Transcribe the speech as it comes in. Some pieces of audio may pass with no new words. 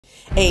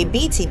a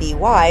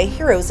BTBY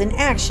Heroes in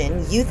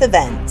Action youth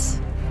event.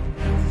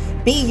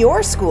 Be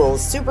your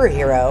school's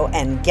superhero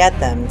and get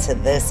them to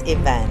this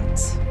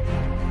event.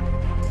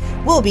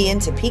 We'll be in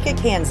Topeka,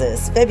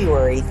 Kansas,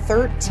 February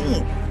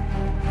 13th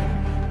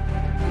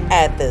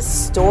at the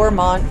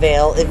Stormont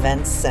Vale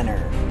Events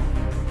Center.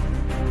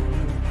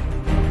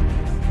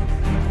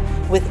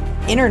 With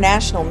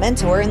international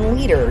mentor and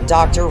leader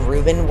Dr.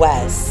 Ruben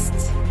West.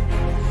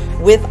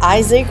 With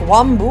Isaac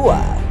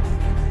Wambua.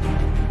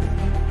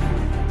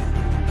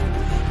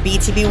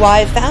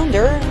 BTBY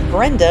founder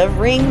Brenda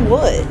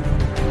Ringwood.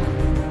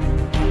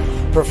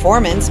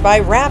 Performance by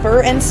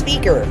rapper and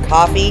speaker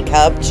Coffee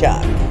Cup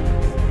Chuck.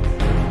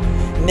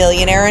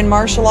 Millionaire and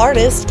martial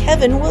artist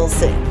Kevin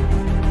Wilson.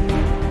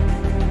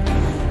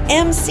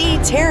 MC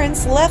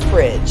Terrence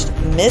Lethbridge,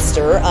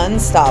 Mr.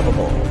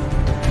 Unstoppable.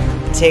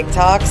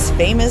 TikTok's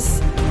famous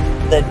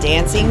The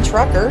Dancing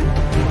Trucker.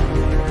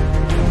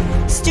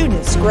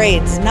 Students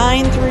grades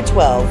 9 through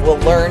 12 will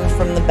learn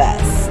from the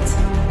best,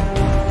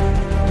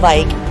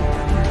 like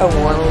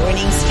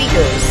award-winning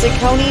speakers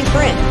Siccone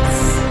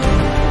Prince,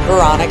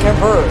 Veronica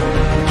Bird,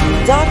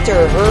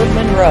 Dr. Herb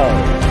Monroe,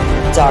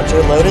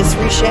 Dr. Lotus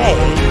Riche,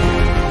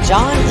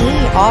 John E.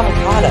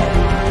 Avocado,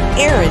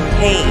 Aaron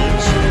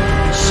Page,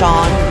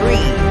 Sean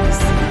Greaves,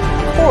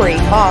 Corey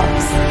Fox,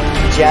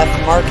 Jeff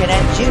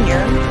Markinet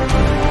Jr.,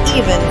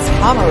 Evans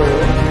Kamaru,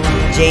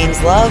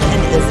 James Love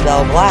and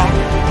Isabel Black,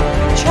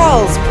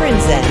 Charles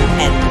Prinzen,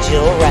 and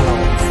Jill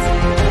Reynolds.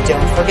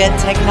 Don't forget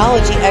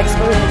technology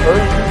expert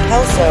Burton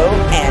Kelso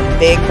and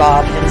Big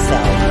Bob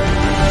himself.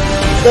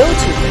 Go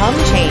to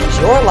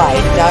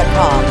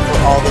ComeChangeYourLife.com for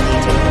all the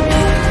details.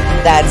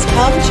 That's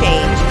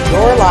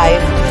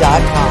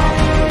ComeChangeYourLife.com.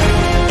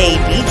 A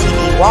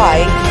BTBY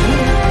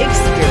Youth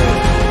Experience.